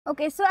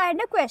Okay, so I had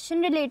a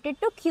question related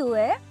to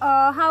QA.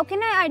 How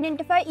can I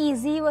identify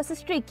easy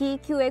versus tricky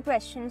QA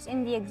questions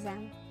in the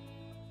exam?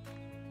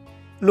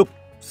 Look,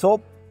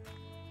 so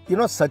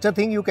such a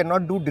thing you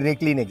cannot do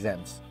directly in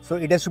exams. So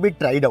it has to be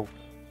tried out,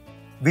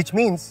 which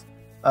means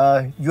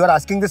you are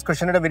asking this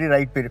question at a very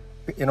right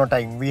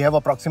time. We have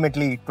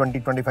approximately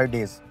 20-25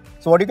 days.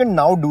 So what you can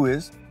now do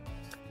is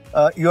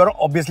you are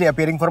obviously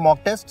appearing for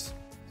mock tests.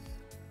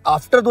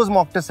 After those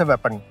mock tests have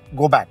happened,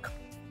 go back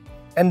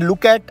and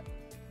look at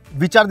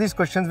which are these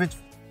questions which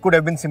could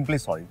have been simply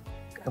solved.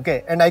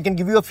 Okay, and I can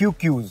give you a few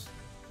cues.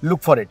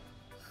 Look for it.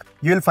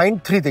 You will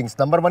find three things.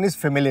 Number one is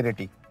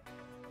familiarity.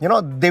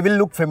 They will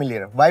look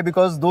familiar. Why?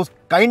 Because those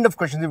kind of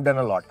questions you've done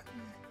a lot.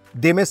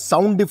 They may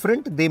sound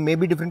different, they may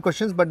be different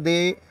questions, but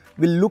they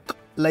will look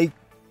like,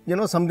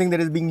 something that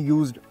is being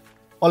used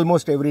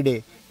almost every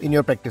day in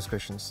your practice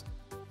questions.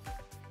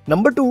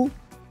 Number two,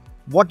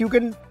 what you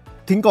can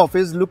think of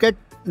is look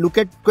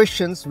at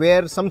questions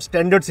where some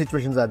standard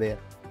situations are there,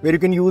 where you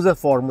can use a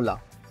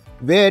formula,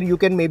 where you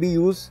can maybe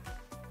use,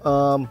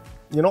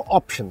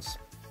 options.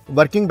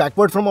 Working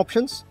backward from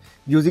options,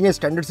 using a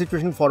standard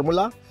situation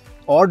formula,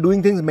 or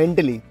doing things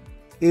mentally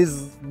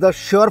is the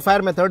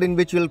surefire method in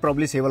which you will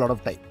probably save a lot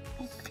of time.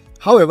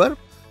 However,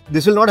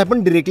 this will not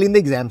happen directly in the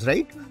exams,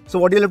 right? So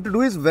what you'll have to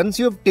do is once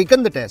you have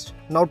taken the test,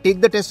 now take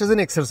the test as an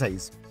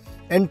exercise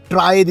and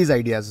try these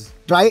ideas.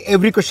 Try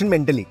every question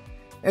mentally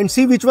and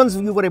see which ones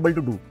you were able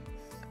to do.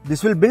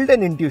 This will build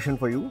an intuition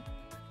for you.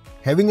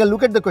 Having a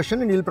look at the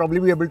question and you'll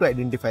probably be able to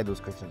identify those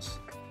questions.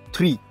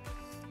 3.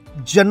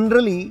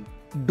 Generally,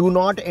 do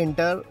not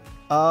enter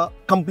a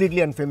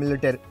completely unfamiliar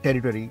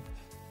territory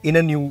in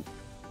a new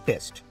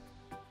test.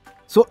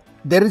 So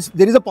there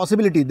is a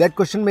possibility that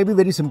question may be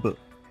very simple,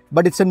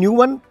 but it's a new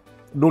one.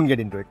 Don't get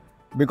into it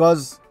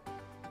because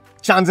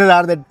chances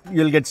are that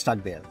you'll get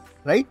stuck there,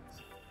 right?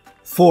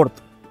 4th,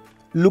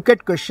 look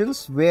at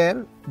questions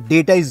where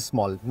data is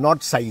small,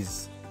 not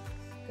size.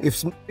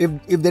 If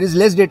there is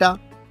less data,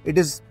 it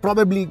is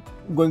probably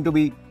going to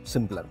be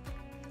simpler.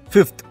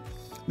 5th,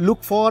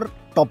 look for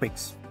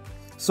topics.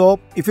 So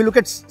if you look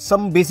at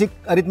some basic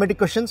arithmetic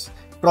questions,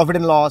 profit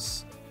and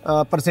loss,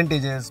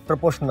 percentages,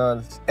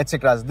 proportionals,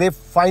 etc., they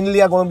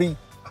finally are going to be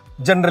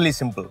generally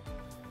simple.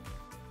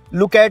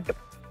 Look at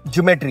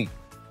geometry.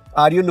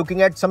 Are you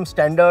looking at some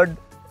standard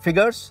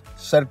figures,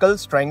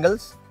 circles,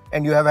 triangles,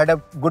 and you have had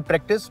a good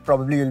practice?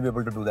 Probably you'll be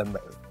able to do them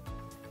well,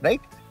 right?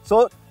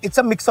 So it's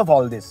a mix of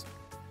all this.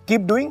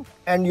 Keep doing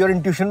and your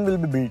intuition will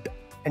be built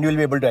and you will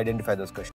be able to identify those questions.